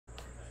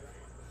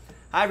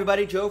Hi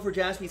everybody, Joe for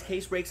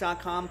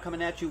JaspysCaseBreaks.com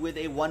coming at you with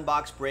a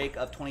one-box break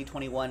of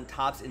 2021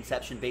 Topps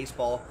Inception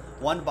Baseball.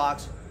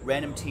 One-box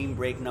random team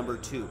break number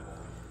 2.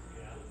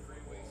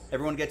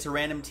 Everyone gets a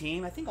random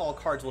team. I think all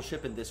cards will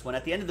ship in this one.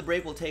 At the end of the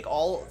break, we'll take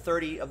all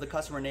 30 of the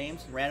customer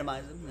names,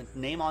 randomize them. The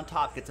name on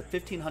top gets a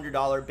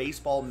 $1,500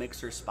 baseball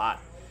mixer spot.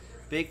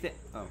 Big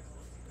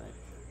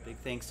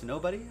thanks to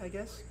nobody, I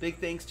guess. Big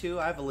thanks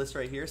to, I have a list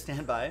right here,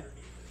 stand by.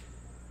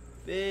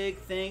 Big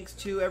thanks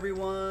to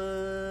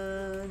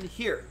everyone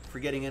here for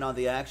getting in on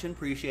the action.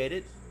 Appreciate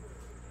it.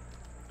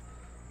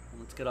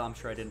 Let's get on. I'm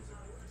sure I didn't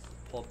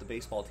pull up the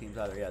baseball teams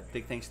either. Yeah,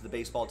 big thanks to the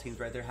baseball teams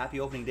right there.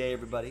 Happy opening day,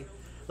 everybody.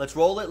 Let's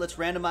roll it. Let's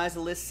randomize the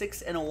list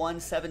 6 and a 1,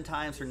 7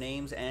 times for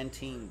names and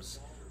teams.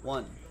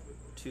 1,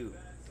 2,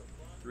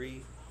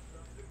 3,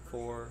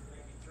 4,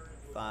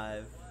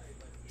 5,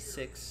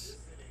 6,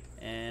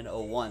 and a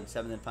 1.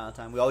 7th and final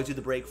time. We always do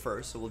the break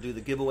first, so we'll do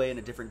the giveaway in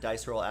a different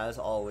dice roll as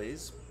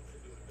always.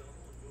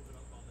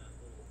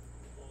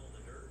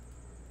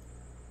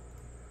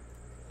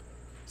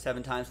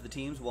 Seven times for the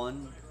teams.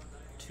 1,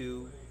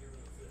 2,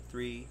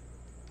 3,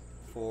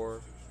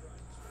 4,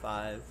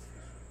 5,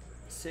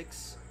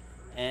 6,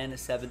 and a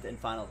 7th and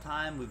final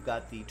time. We've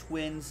got the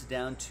Twins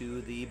down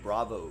to the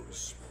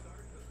Bravos.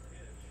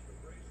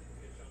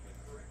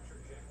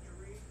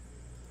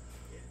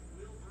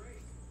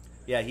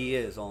 Yeah, he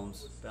is,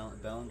 Holmes.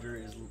 Bellinger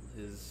is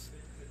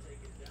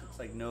looks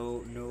like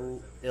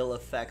no ill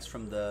effects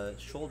from the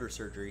shoulder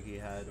surgery he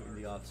had in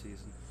the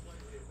offseason.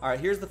 All right,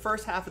 here's the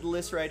first half of the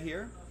list right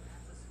here.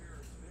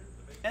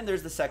 And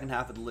there's the second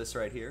half of the list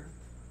right here.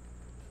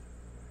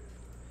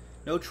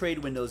 No trade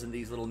windows in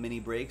these little mini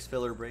breaks,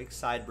 filler breaks,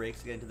 side breaks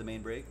to get into the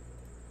main break.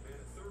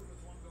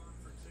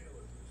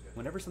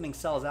 Whenever something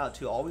sells out,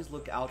 too, always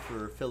look out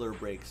for filler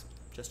breaks,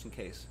 just in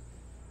case,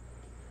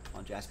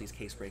 on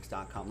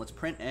JaspysCaseBreaks.com. Let's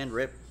print and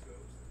rip.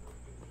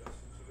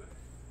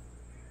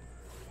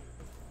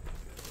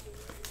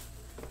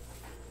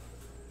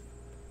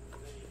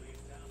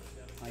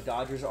 My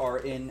Dodgers are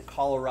in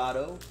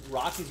Colorado.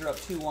 Rockies are up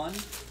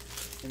 2-1.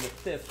 In the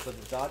 5th,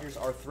 but the Dodgers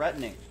are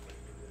threatening.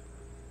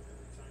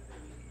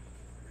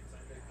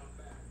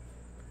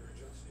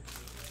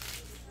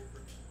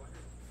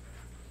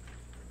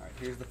 All right,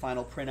 here's the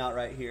final printout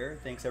right here.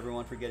 Thanks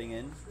everyone for getting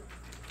in.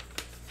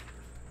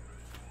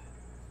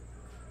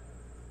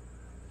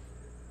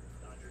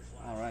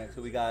 All right,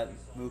 so we got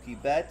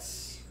Mookie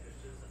Betts,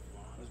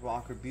 there's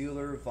Walker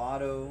Buehler,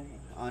 Votto,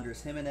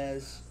 Andres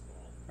Jimenez.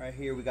 Right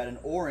here we got an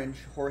orange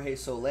Jorge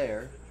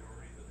Soler.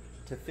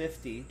 To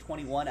 50,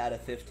 21 out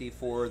of 50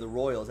 for the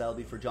Royals. That'll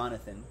be for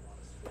Jonathan.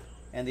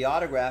 And the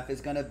autograph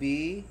is going to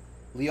be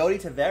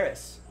Leody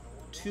Taveras,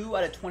 2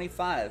 out of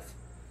 25.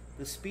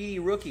 The speedy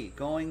rookie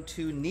going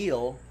to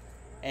Neil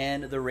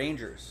and the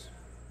Rangers.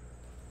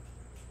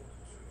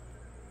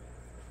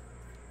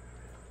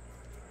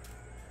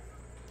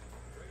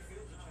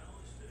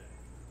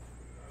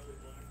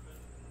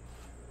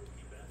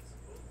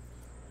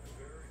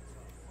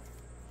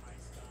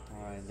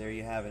 All right, there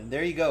you have it. And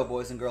there you go,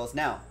 boys and girls.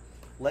 Now,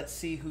 let's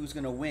see who's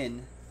going to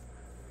win.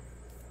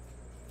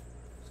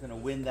 Who's going to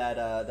win that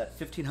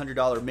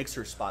 $1,500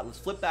 mixer spot? Let's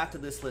flip back to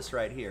this list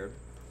right here.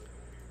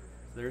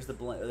 There's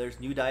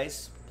new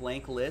dice,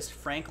 blank list.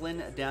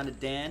 Franklin down to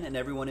Dan and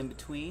everyone in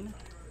between.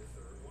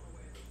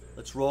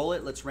 Let's roll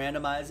it. Let's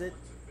randomize it.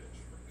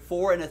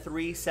 4 and a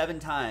 3, 7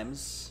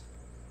 times.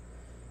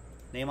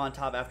 Name on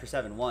top after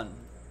 7. 1,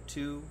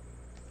 2,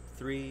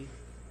 3,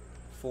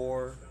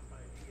 4,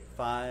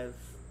 5,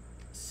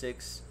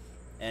 6,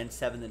 and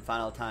 7th and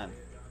final time.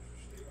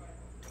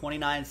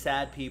 29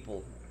 sad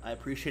people. I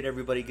appreciate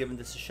everybody giving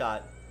this a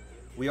shot.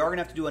 We are going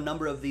to have to do a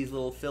number of these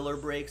little filler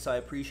breaks, so I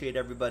appreciate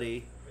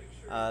everybody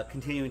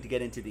continuing to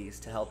get into these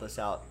to help us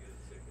out.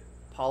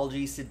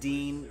 Apologies to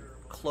Dean.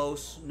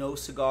 Close. No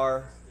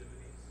cigar.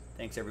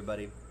 Thanks,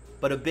 everybody.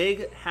 But a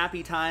big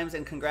happy times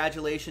and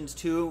congratulations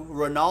to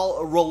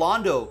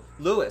Rolando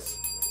Lewis.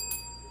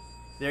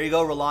 There you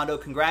go, Rolando.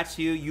 Congrats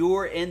to you.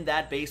 You're in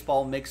that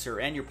baseball mixer,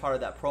 and you're part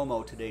of that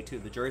promo today, too,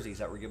 the jerseys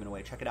that we're giving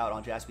away. Check it out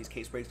on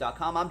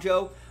JaspysCaseBreaks.com. I'm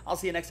Joe. I'll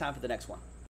see you next time for the next one.